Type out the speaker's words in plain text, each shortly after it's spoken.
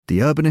The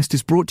Urbanist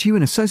is brought to you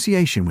in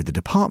association with the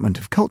Department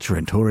of Culture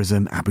and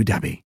Tourism, Abu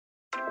Dhabi.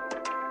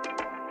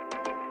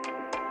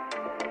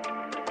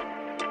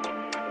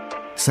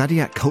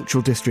 Saadiyat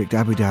Cultural District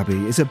Abu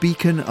Dhabi is a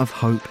beacon of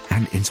hope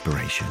and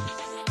inspiration.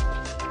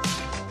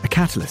 A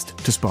catalyst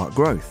to spark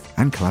growth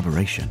and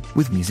collaboration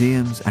with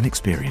museums and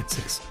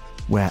experiences,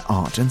 where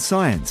art and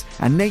science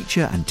and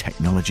nature and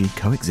technology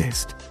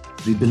coexist.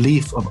 The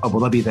belief of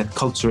Abu Dhabi that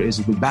culture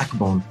is the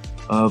backbone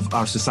of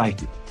our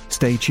society.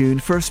 Stay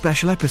tuned for a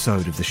special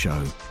episode of the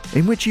show,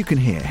 in which you can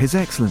hear His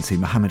Excellency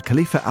Mohammed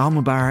Khalifa Al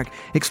Mubarak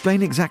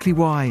explain exactly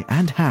why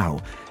and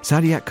how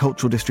Saadiyat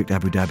Cultural District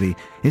Abu Dhabi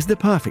is the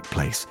perfect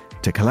place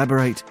to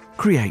collaborate,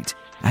 create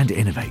and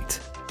innovate.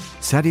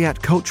 Saadiyat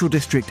Cultural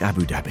District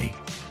Abu Dhabi,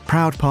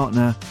 proud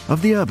partner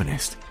of The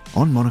Urbanist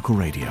on Monocle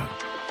Radio.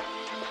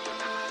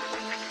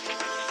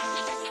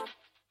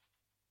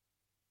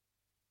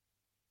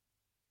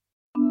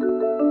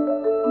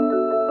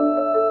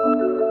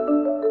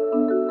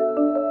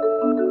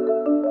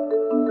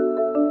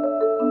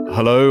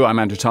 Hello, I'm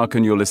Andrew Tuck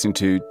and you're listening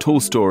to Tall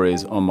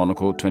Stories on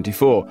Monocle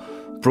 24,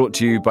 brought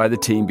to you by the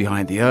team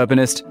behind The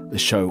Urbanist, the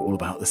show all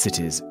about the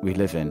cities we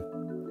live in.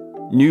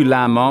 New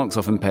landmarks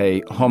often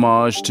pay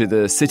homage to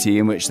the city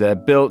in which they're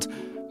built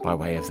by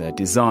way of their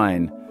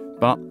design.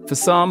 But for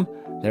some,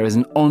 there is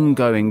an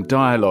ongoing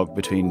dialogue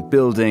between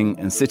building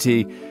and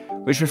city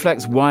which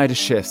reflects wider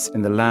shifts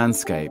in the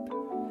landscape.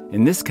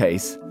 In this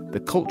case, the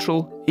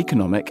cultural,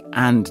 economic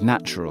and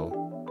natural.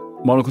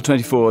 Monocle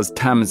 24's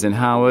Tamsin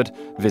Howard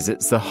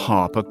visits the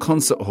Harper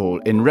Concert Hall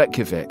in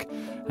Reykjavik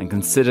and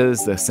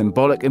considers the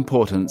symbolic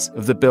importance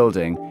of the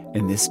building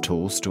in this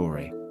tall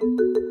story.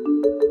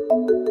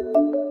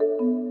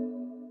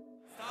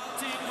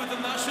 Starting with the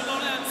national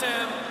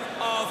anthem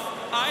of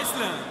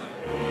Iceland.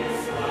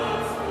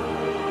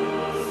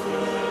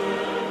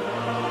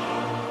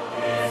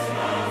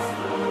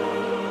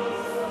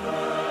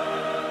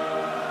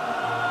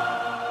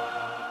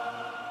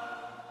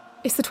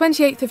 It's the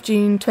 28th of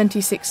June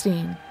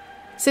 2016.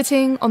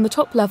 Sitting on the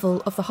top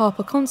level of the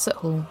Harper Concert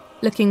Hall,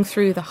 looking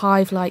through the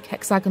hive-like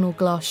hexagonal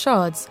glass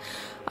shards,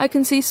 I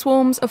can see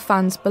swarms of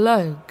fans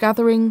below,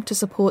 gathering to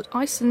support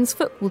Iceland's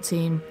football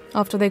team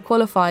after they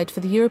qualified for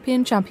the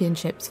European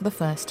Championships for the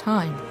first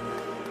time.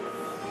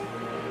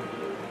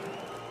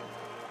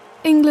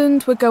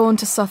 England would go on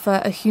to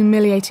suffer a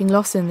humiliating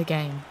loss in the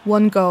game,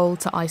 1 goal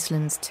to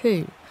Iceland's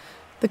 2.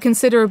 The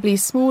considerably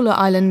smaller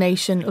island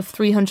nation of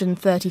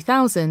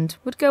 330,000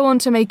 would go on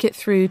to make it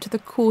through to the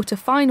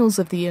quarter-finals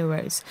of the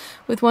Euros,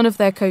 with one of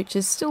their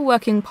coaches still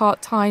working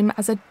part-time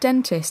as a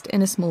dentist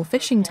in a small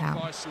fishing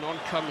town.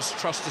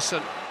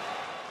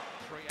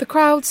 The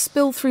crowds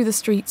spill through the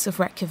streets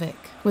of Reykjavik,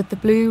 with the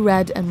blue,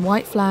 red and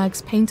white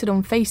flags painted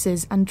on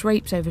faces and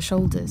draped over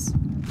shoulders.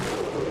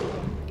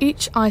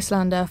 Each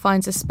Icelander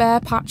finds a spare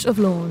patch of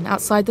lawn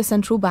outside the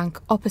central bank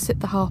opposite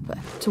the Harper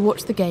to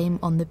watch the game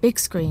on the big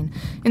screen,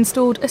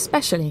 installed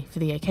especially for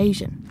the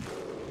occasion.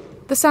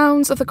 The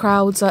sounds of the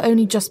crowds are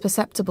only just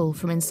perceptible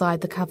from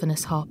inside the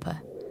cavernous Harper.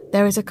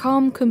 There is a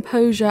calm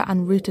composure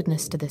and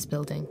rootedness to this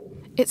building.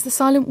 It's the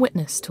silent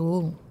witness to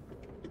all.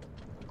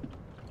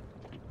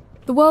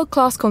 The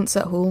world-class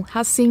concert hall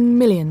has seen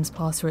millions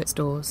pass through its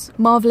doors,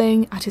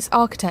 marvelling at its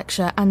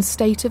architecture and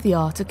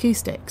state-of-the-art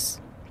acoustics.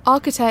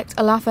 Architect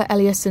Olafur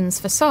Eliasson's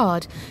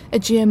facade, a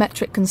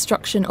geometric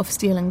construction of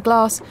steel and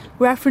glass,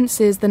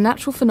 references the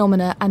natural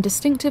phenomena and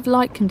distinctive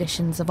light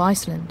conditions of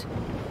Iceland.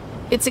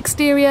 Its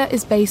exterior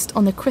is based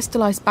on the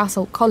crystallised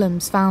basalt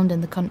columns found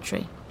in the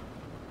country.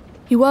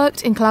 He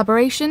worked in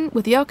collaboration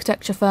with the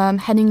architecture firm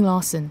Henning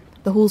Larsen,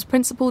 the hall's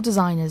principal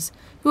designers,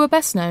 who are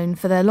best known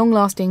for their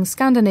long-lasting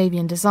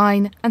Scandinavian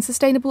design and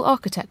sustainable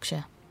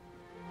architecture.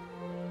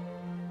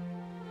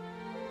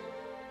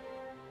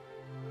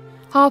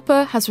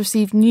 Harper has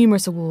received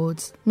numerous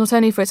awards, not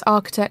only for its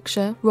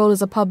architecture, role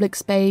as a public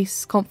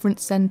space,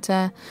 conference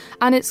centre,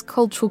 and its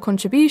cultural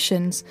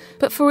contributions,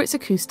 but for its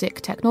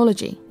acoustic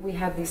technology. We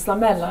have these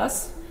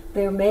lamellas.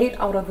 They're made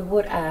out of the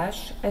wood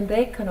ash, and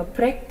they kind of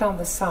break down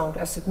the sound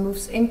as it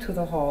moves into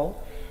the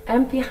hall.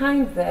 And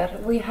behind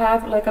that, we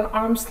have like an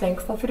arm's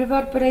length of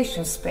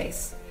reverberation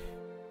space.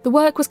 The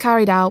work was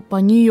carried out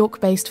by New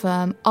York-based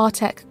firm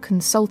Artec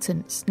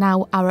Consultants,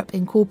 now Arup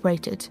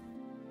Incorporated.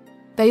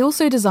 They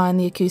also designed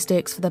the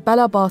acoustics for the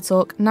Bela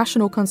Bartok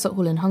National Concert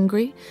Hall in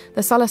Hungary,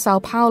 the Sala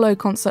São Paulo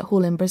Concert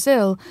Hall in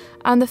Brazil,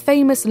 and the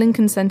famous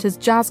Lincoln Center's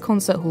Jazz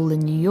Concert Hall in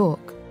New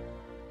York.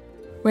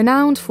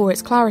 Renowned for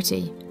its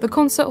clarity, the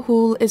concert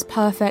hall is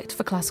perfect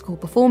for classical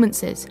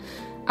performances,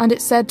 and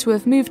it's said to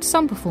have moved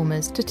some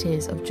performers to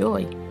tears of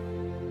joy.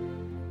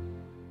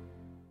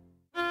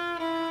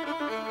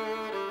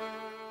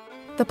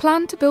 The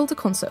plan to build a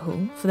concert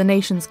hall for the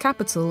nation's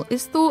capital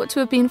is thought to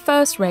have been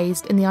first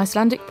raised in the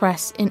Icelandic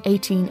press in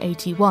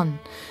 1881,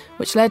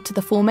 which led to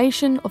the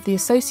formation of the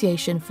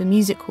Association for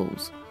Music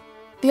Halls.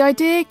 The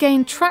idea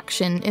gained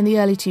traction in the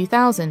early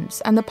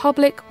 2000s, and the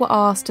public were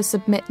asked to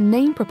submit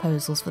name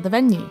proposals for the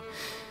venue,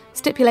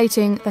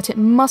 stipulating that it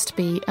must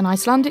be an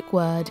Icelandic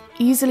word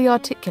easily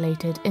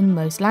articulated in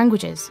most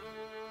languages.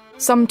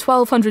 Some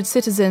 1,200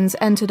 citizens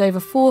entered over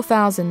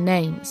 4,000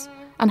 names,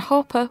 and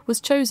Harpa was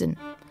chosen.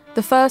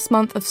 The first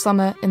month of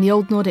summer in the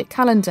Old Nordic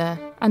calendar,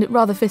 and it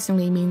rather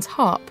fittingly means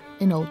harp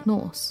in Old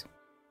Norse.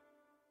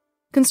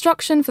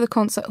 Construction for the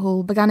concert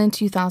hall began in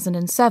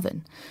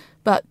 2007,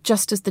 but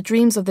just as the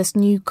dreams of this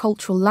new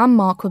cultural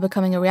landmark were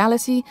becoming a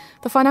reality,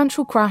 the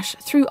financial crash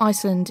threw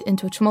Iceland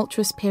into a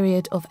tumultuous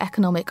period of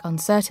economic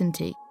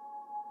uncertainty.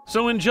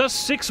 So in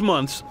just 6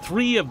 months,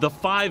 3 of the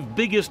 5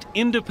 biggest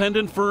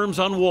independent firms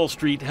on Wall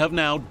Street have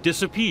now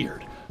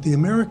disappeared. The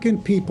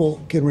American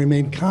people can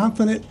remain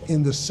confident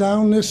in the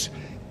soundness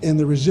and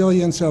the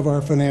resilience of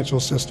our financial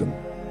system.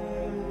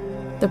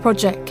 The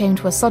project came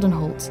to a sudden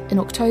halt in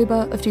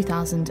October of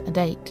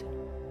 2008.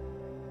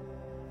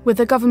 With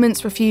the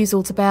government's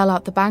refusal to bail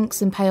out the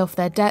banks and pay off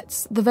their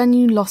debts, the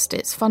venue lost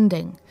its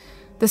funding.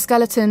 The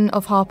skeleton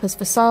of Harpa's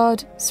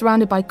facade,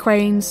 surrounded by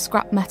cranes,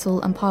 scrap metal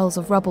and piles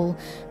of rubble,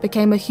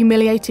 became a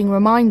humiliating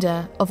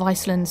reminder of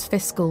Iceland's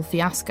fiscal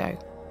fiasco.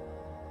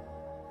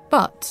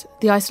 But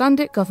the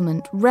Icelandic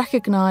government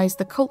recognised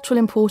the cultural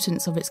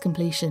importance of its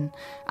completion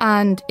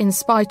and, in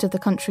spite of the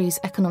country's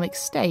economic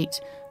state,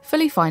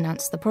 fully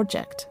financed the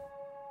project.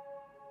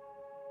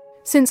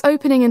 Since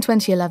opening in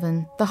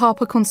 2011, the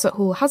Harpa Concert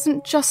Hall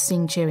hasn't just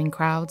seen cheering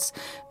crowds,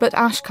 but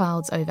ash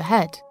clouds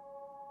overhead.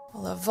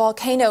 Well, a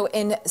volcano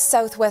in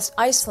southwest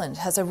Iceland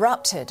has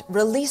erupted,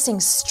 releasing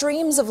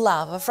streams of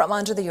lava from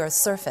under the Earth's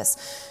surface.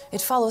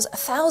 It follows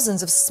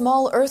thousands of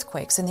small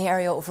earthquakes in the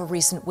area over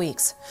recent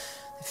weeks.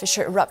 The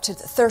fissure erupted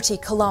 30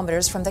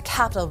 kilometres from the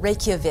capital,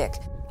 Reykjavik.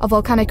 A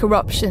volcanic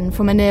eruption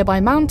from a nearby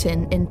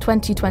mountain in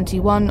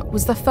 2021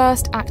 was the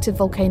first active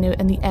volcano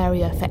in the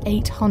area for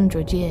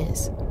 800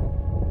 years.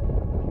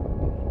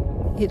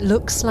 It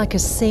looks like a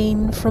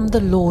scene from The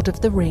Lord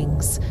of the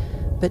Rings.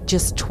 But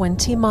just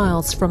 20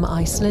 miles from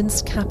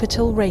Iceland's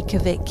capital,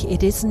 Reykjavik,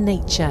 it is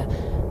nature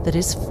that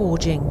is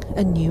forging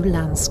a new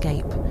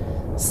landscape,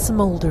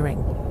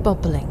 smouldering,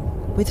 bubbling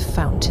with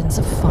fountains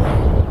of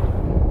fire.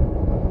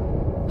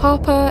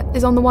 Harpa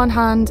is on the one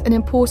hand an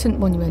important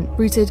monument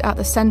rooted at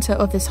the centre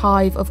of this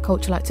hive of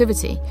cultural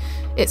activity.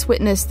 It's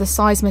witnessed the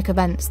seismic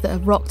events that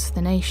have rocked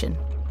the nation.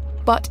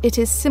 But it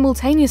is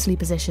simultaneously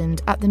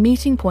positioned at the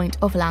meeting point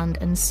of land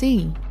and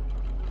sea.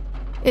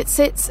 It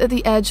sits at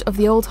the edge of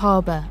the Old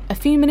Harbour, a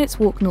few minutes'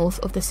 walk north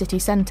of the city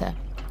centre,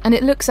 and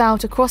it looks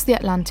out across the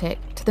Atlantic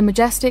to the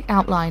majestic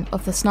outline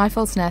of the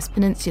Snæfellsnes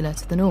Peninsula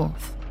to the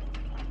north.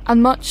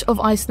 And much of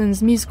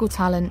Iceland's musical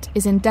talent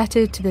is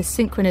indebted to this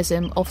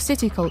synchronism of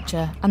city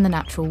culture and the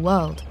natural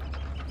world.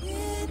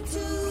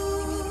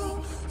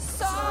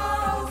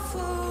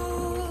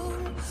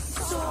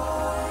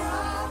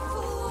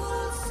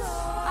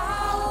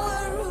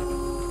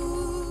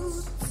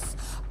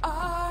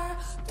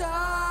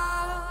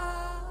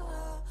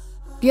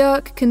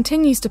 Björk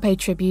continues to pay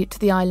tribute to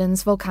the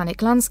island's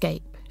volcanic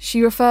landscape.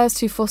 She refers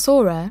to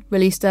Fossora,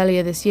 released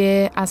earlier this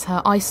year, as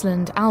her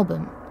Iceland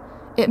album.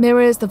 It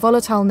mirrors the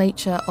volatile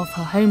nature of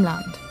her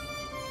homeland.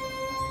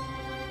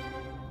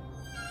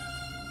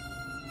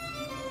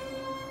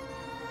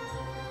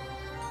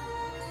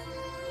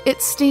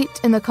 It's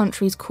steeped in the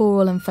country's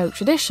choral and folk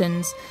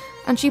traditions,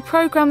 and she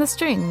programmed the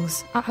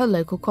strings at her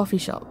local coffee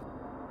shop.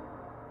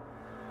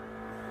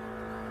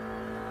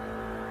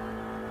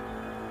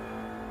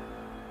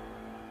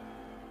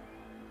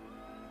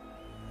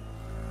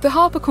 The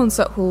Harpa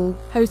Concert Hall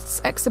hosts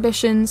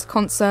exhibitions,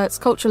 concerts,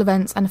 cultural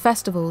events and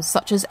festivals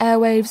such as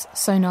Airwaves,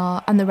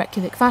 Sonar and the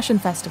Reykjavik Fashion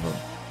Festival.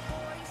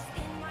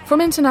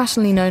 From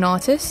internationally known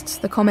artists,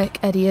 the comic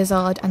Eddie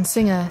Izzard and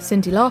singer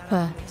Cyndi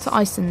Lauper, to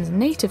Iceland's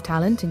native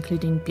talent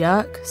including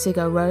Björk,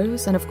 Sigur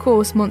Rós and of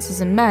course Monsters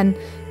and Men,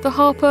 the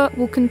Harpa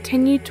will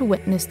continue to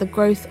witness the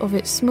growth of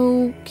its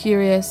small,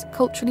 curious,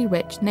 culturally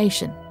rich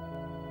nation.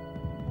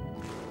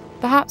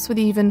 Perhaps with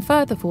even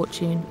further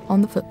fortune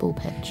on the football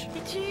pitch.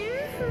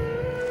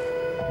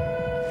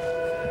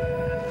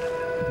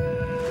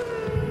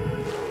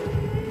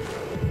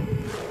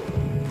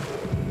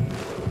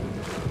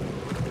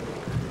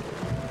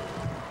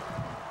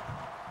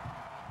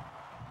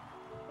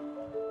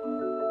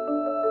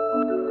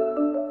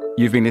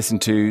 You've been listening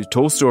to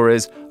Tall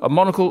Stories, a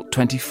Monocle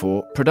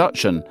 24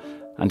 production,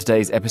 and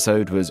today's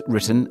episode was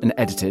written and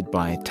edited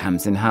by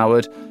Tamsin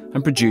Howard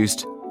and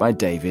produced by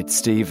David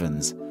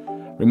Stevens.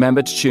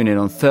 Remember to tune in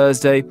on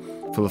Thursday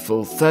for the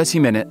full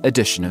 30-minute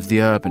edition of The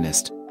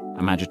Urbanist.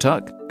 I'm Andrew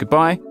Tuck,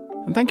 goodbye,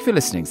 and thank you for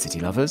listening, city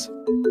lovers.